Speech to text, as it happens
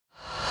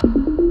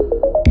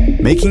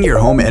Making your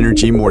home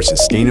energy more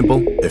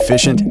sustainable,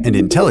 efficient, and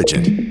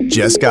intelligent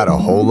just got a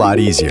whole lot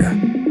easier.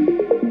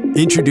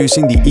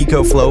 Introducing the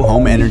EcoFlow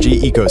Home Energy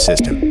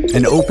Ecosystem,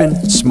 an open,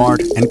 smart,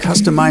 and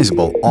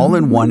customizable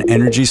all-in-one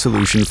energy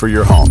solution for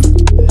your home.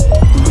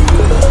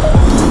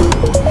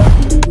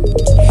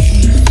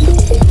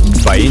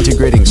 By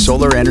integrating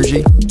solar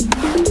energy,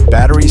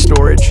 battery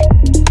storage,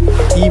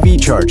 EV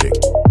charging,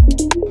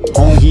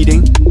 home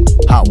heating,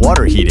 hot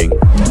water heating,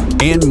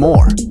 and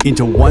more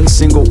into one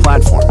single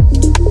platform,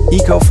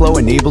 EcoFlow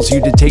enables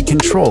you to take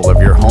control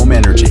of your home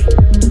energy.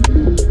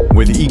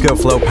 With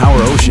EcoFlow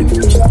Power Ocean,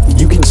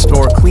 you can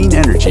store clean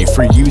energy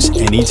for use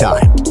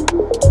anytime.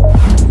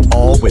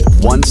 All with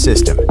one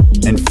system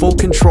and full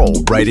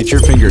control right at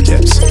your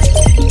fingertips.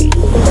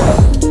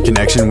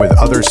 Connection with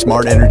other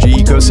smart energy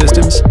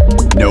ecosystems?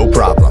 No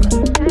problem.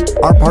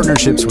 Our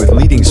partnerships with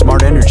leading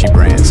smart energy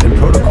brands and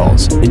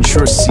protocols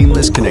ensure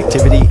seamless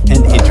connectivity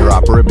and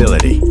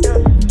interoperability.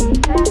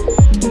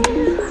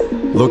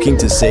 Looking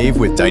to save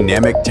with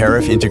dynamic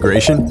tariff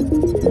integration?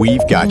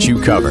 We've got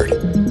you covered.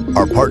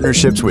 Our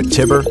partnerships with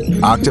Tibber,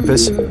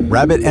 Octopus,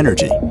 Rabbit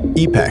Energy,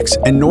 EPEX,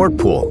 and Nord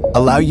Pool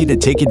allow you to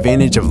take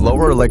advantage of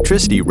lower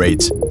electricity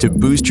rates to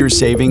boost your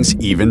savings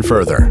even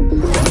further.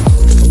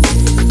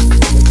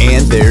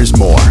 And there's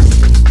more.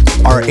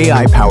 Our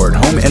AI-powered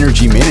home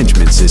energy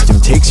management system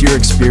takes your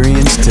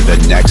experience to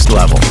the next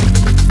level.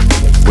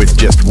 With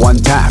just one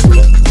tap,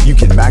 you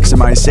can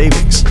maximize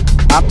savings,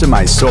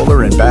 optimize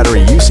solar and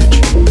battery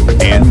usage,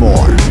 and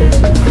more.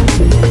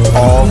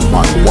 All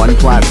on one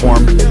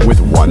platform with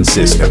one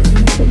system.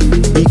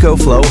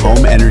 EcoFlow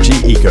Home Energy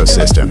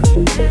Ecosystem.